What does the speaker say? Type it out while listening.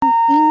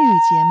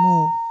节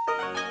目。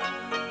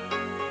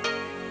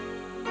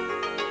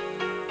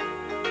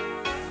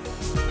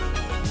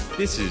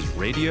This is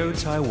Radio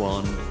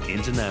Taiwan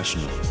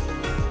International.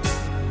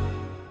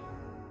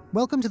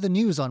 Welcome to the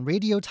news on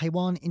Radio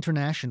Taiwan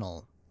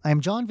International. I'm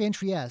John Van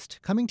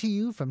Trieste, coming to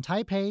you from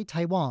Taipei,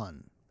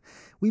 Taiwan.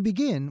 We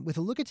begin with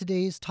a look at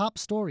today's top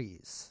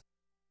stories.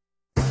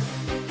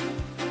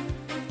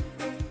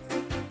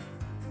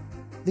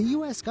 The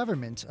U.S.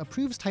 government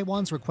approves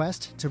Taiwan's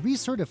request to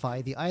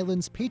recertify the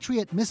island's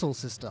Patriot missile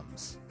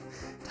systems.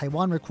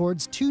 Taiwan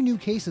records 2 new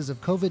cases of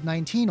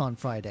COVID-19 on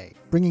Friday,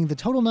 bringing the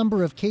total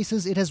number of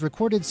cases it has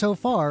recorded so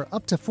far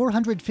up to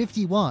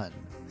 451.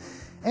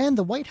 And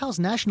the White House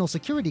National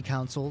Security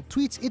Council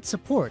tweets its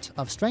support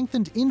of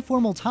strengthened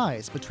informal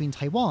ties between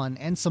Taiwan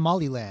and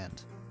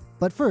Somaliland.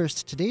 But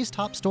first, today's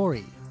top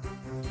story.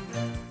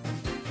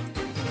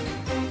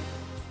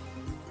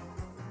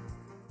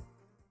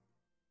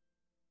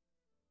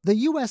 The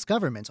U.S.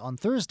 government on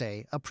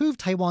Thursday approved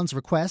Taiwan's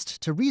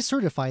request to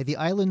recertify the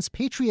island's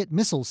Patriot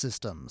missile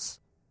systems.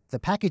 The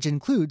package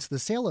includes the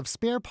sale of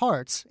spare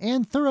parts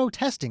and thorough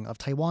testing of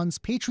Taiwan's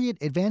Patriot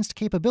Advanced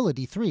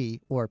Capability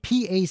 3, or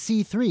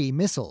PAC-3,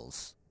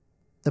 missiles.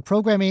 The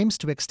program aims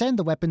to extend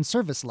the weapon's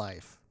service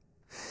life.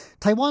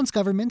 Taiwan's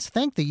government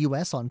thanked the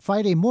U.S. on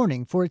Friday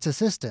morning for its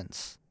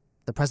assistance.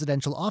 The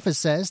presidential office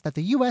says that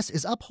the U.S.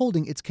 is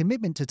upholding its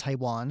commitment to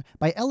Taiwan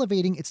by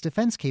elevating its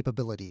defense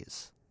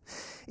capabilities.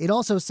 It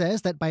also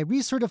says that by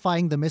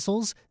recertifying the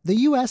missiles, the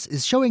U.S.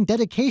 is showing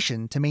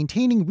dedication to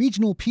maintaining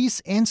regional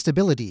peace and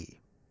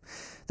stability.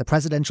 The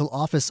presidential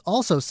office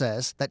also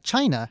says that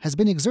China has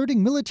been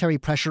exerting military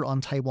pressure on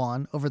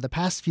Taiwan over the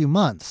past few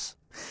months.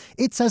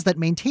 It says that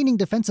maintaining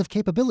defensive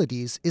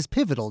capabilities is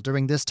pivotal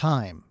during this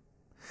time.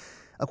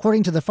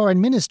 According to the Foreign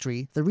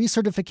Ministry, the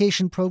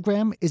recertification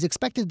program is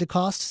expected to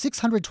cost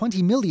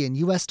 $620 million.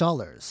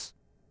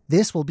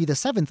 This will be the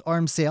 7th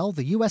arms sale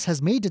the U.S.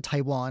 has made to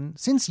Taiwan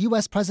since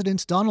U.S.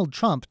 President Donald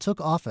Trump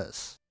took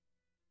office.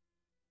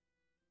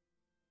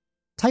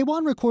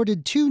 Taiwan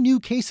recorded 2 new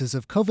cases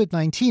of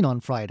COVID-19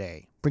 on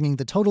Friday, bringing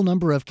the total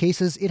number of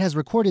cases it has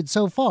recorded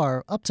so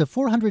far up to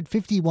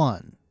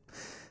 451.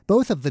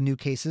 Both of the new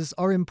cases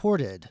are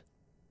imported.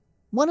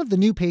 One of the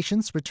new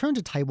patients returned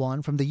to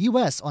Taiwan from the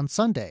U.S. on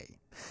Sunday.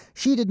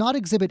 She did not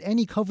exhibit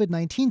any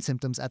COVID-19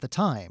 symptoms at the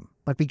time,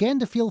 but began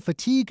to feel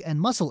fatigue and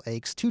muscle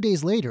aches 2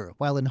 days later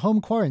while in home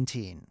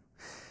quarantine.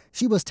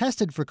 She was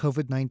tested for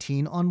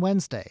COVID-19 on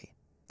Wednesday.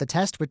 The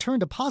test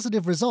returned a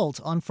positive result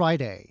on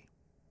Friday.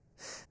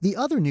 The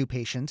other new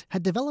patient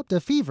had developed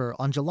a fever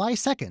on July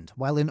 2nd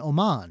while in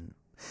Oman.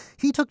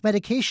 He took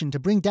medication to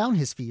bring down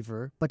his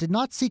fever, but did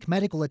not seek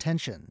medical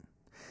attention.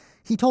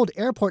 He told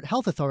airport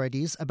health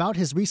authorities about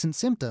his recent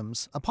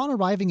symptoms upon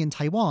arriving in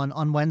Taiwan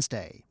on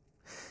Wednesday.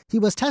 He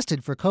was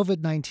tested for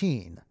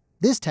COVID-19.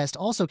 This test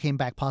also came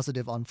back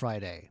positive on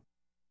Friday.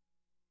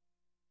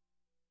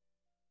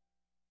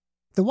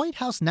 The White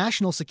House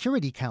National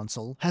Security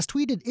Council has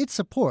tweeted its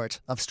support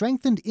of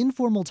strengthened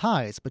informal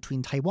ties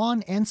between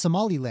Taiwan and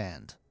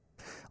Somaliland.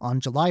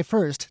 On July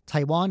 1st,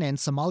 Taiwan and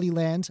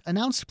Somaliland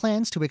announced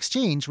plans to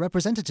exchange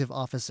representative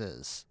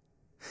offices.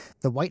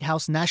 The White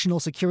House National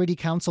Security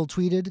Council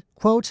tweeted,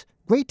 quote,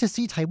 "Great to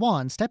see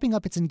Taiwan stepping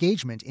up its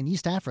engagement in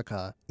East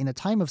Africa in a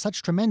time of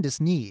such tremendous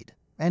need,"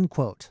 end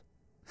quote.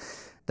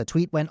 The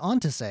tweet went on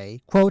to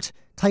say, quote,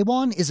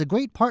 "Taiwan is a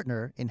great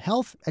partner in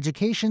health,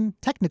 education,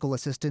 technical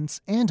assistance,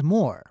 and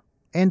more,"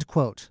 end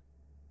quote.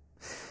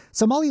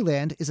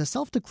 Somaliland is a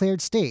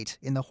self-declared state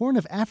in the Horn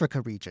of Africa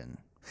region.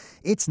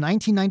 Its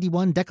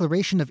 1991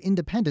 Declaration of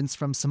Independence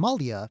from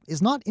Somalia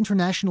is not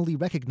internationally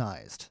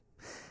recognized.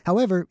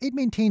 However, it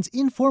maintains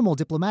informal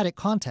diplomatic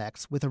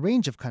contacts with a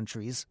range of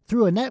countries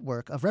through a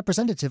network of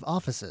representative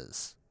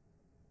offices.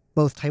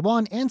 Both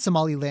Taiwan and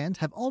Somaliland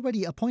have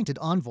already appointed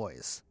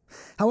envoys.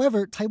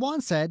 However,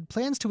 Taiwan said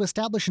plans to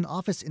establish an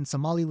office in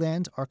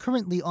Somaliland are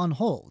currently on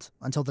hold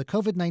until the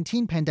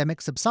COVID-19 pandemic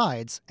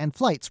subsides and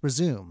flights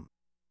resume.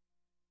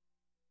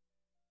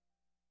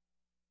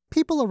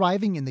 People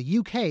arriving in the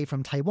UK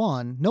from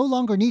Taiwan no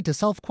longer need to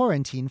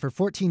self-quarantine for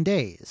 14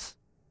 days.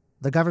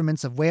 The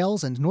governments of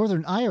Wales and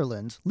Northern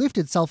Ireland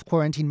lifted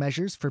self-quarantine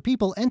measures for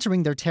people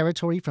entering their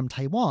territory from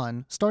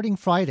Taiwan starting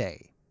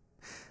Friday.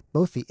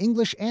 Both the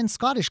English and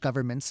Scottish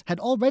governments had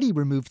already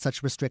removed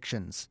such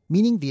restrictions,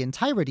 meaning the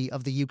entirety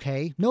of the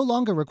UK no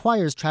longer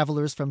requires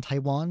travelers from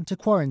Taiwan to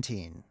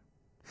quarantine.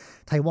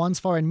 Taiwan's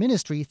foreign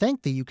ministry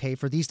thanked the UK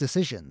for these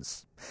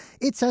decisions.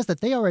 It says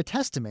that they are a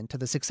testament to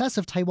the success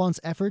of Taiwan's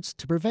efforts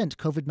to prevent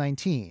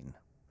COVID-19.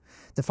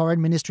 The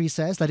foreign ministry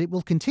says that it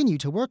will continue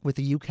to work with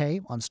the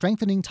UK on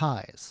strengthening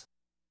ties.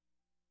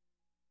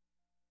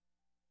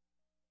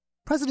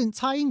 President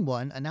Tsai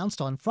Ing-wen announced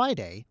on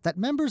Friday that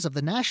members of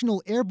the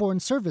National Airborne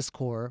Service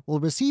Corps will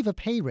receive a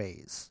pay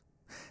raise.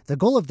 The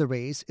goal of the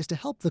raise is to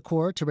help the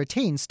Corps to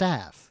retain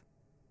staff.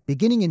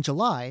 Beginning in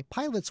July,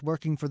 pilots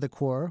working for the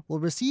Corps will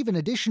receive an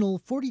additional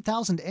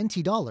 40,000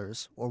 NT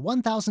dollars or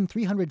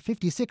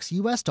 1,356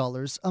 US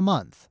dollars a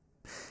month.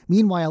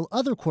 Meanwhile,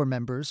 other Corps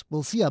members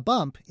will see a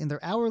bump in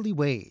their hourly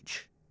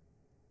wage.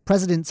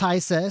 President Tsai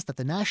says that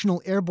the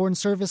National Airborne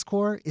Service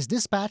Corps is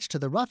dispatched to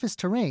the roughest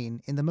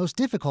terrain in the most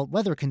difficult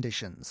weather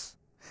conditions.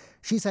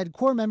 She said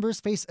Corps members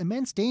face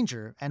immense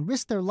danger and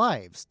risk their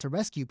lives to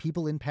rescue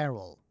people in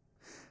peril.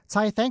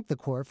 Tsai thanked the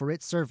Corps for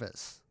its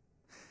service.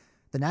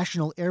 The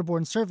National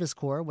Airborne Service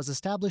Corps was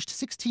established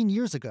 16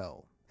 years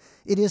ago.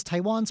 It is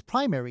Taiwan's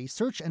primary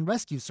search and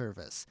rescue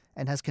service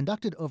and has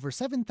conducted over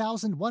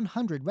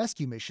 7,100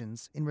 rescue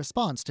missions in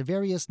response to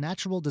various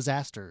natural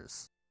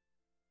disasters.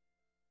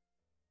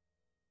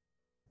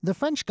 The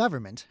French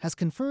government has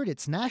conferred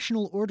its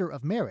National Order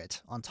of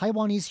Merit on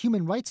Taiwanese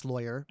human rights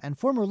lawyer and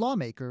former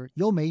lawmaker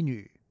You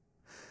Mei-nu.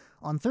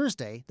 On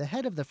Thursday, the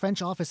head of the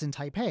French office in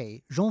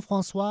Taipei,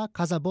 Jean-François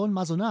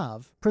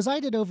Casabon-Maisonneuve,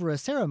 presided over a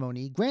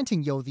ceremony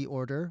granting You the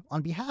order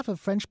on behalf of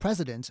French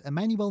President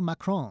Emmanuel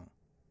Macron.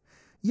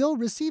 You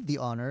received the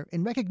honor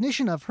in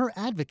recognition of her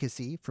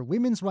advocacy for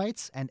women's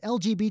rights and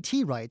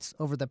LGBT rights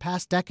over the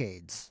past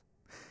decades.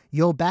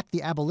 You backed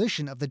the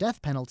abolition of the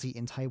death penalty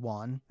in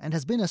Taiwan and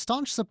has been a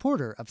staunch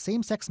supporter of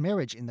same-sex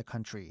marriage in the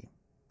country.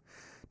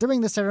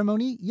 During the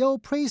ceremony, You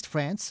praised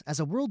France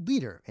as a world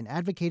leader in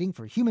advocating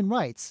for human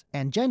rights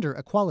and gender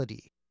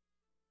equality.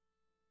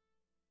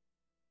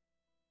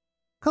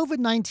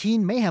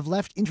 COVID-19 may have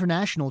left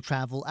international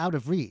travel out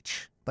of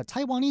reach, but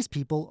Taiwanese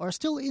people are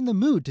still in the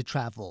mood to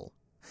travel.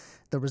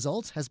 The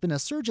result has been a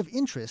surge of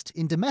interest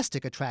in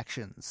domestic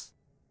attractions.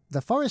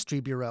 The Forestry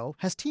Bureau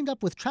has teamed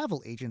up with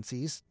travel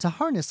agencies to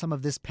harness some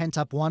of this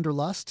pent-up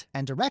wanderlust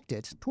and direct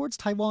it towards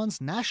Taiwan's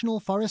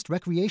national forest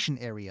recreation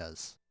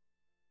areas.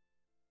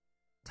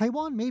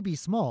 Taiwan may be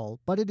small,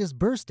 but it is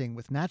bursting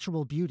with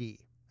natural beauty.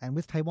 And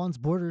with Taiwan's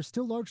borders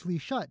still largely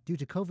shut due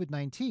to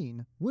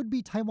COVID-19,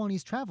 would-be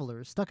Taiwanese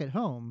travelers stuck at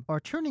home are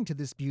turning to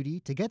this beauty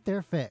to get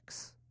their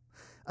fix.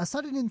 A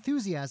sudden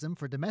enthusiasm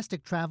for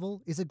domestic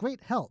travel is a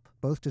great help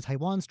both to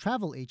Taiwan's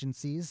travel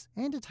agencies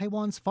and to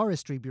Taiwan's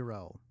Forestry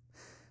Bureau.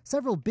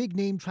 Several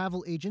big-name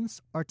travel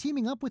agents are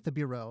teaming up with the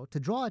Bureau to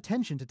draw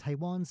attention to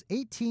Taiwan's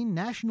 18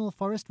 national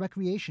forest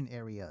recreation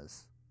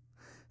areas.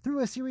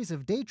 Through a series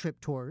of day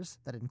trip tours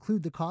that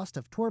include the cost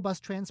of tour bus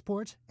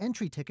transport,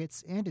 entry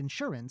tickets, and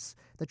insurance,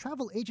 the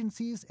travel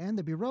agencies and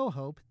the Bureau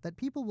hope that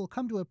people will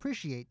come to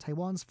appreciate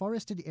Taiwan's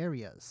forested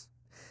areas.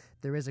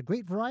 There is a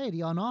great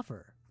variety on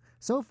offer.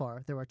 So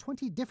far, there are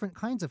 20 different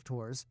kinds of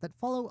tours that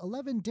follow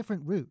 11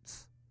 different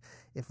routes.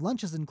 If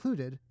lunch is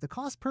included, the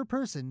cost per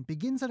person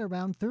begins at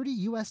around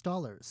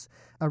 $30,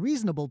 a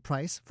reasonable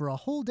price for a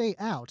whole day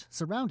out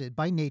surrounded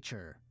by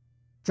nature.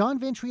 John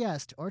Van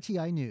Trieste,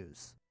 RTI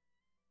News.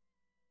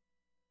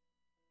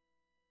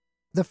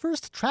 The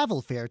first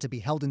travel fair to be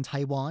held in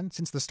Taiwan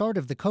since the start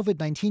of the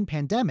COVID-19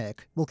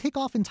 pandemic will kick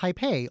off in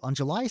Taipei on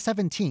July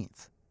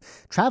 17th.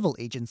 Travel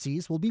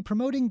agencies will be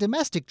promoting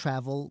domestic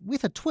travel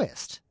with a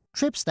twist,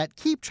 trips that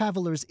keep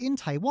travelers in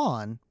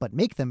Taiwan but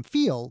make them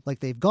feel like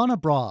they've gone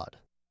abroad.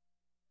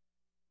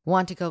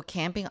 Want to go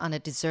camping on a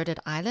deserted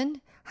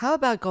island? How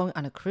about going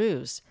on a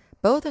cruise?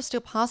 Both are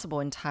still possible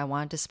in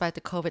Taiwan despite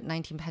the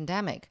COVID-19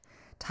 pandemic.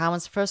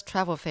 Taiwan's first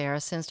travel fair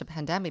since the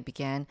pandemic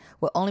began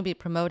will only be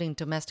promoting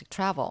domestic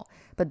travel,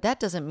 but that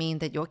doesn't mean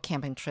that your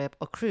camping trip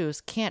or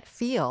cruise can't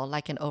feel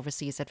like an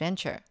overseas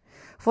adventure.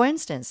 For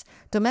instance,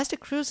 domestic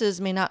cruises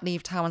may not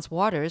leave Taiwan's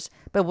waters,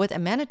 but with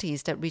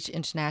amenities that reach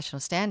international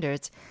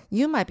standards,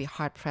 you might be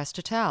hard-pressed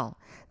to tell.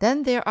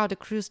 Then there are the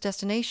cruise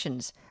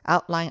destinations,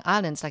 outlying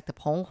islands like the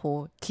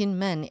Penghu,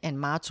 Kinmen,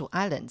 and Matsu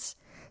Islands.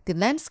 The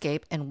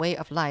landscape and way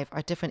of life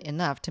are different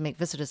enough to make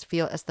visitors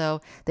feel as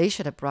though they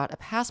should have brought a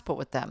passport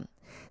with them.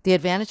 The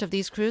advantage of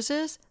these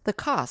cruises? The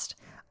cost,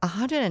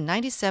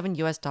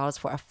 $197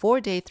 for a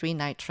 4-day,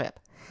 3-night trip.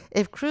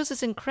 If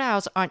cruises and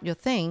crowds aren't your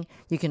thing,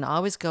 you can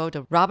always go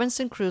the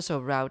Robinson Crusoe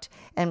route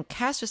and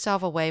cast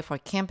yourself away for a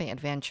camping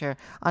adventure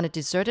on a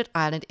deserted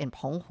island in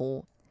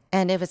Penghu.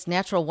 And if it's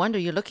natural wonder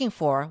you're looking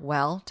for,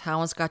 well,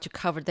 Taiwan's got you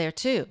covered there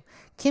too.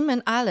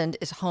 Kinmen Island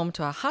is home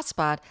to a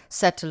hotspot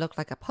set to look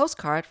like a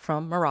postcard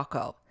from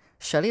Morocco.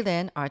 Shirley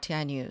Lin,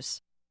 RTI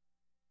News.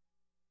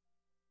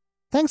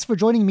 Thanks for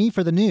joining me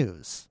for the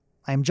news.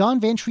 I'm John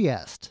Van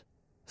Trieste.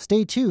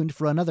 Stay tuned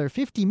for another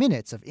 50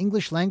 minutes of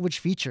English language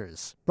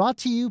features, brought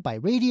to you by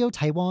Radio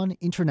Taiwan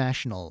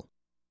International.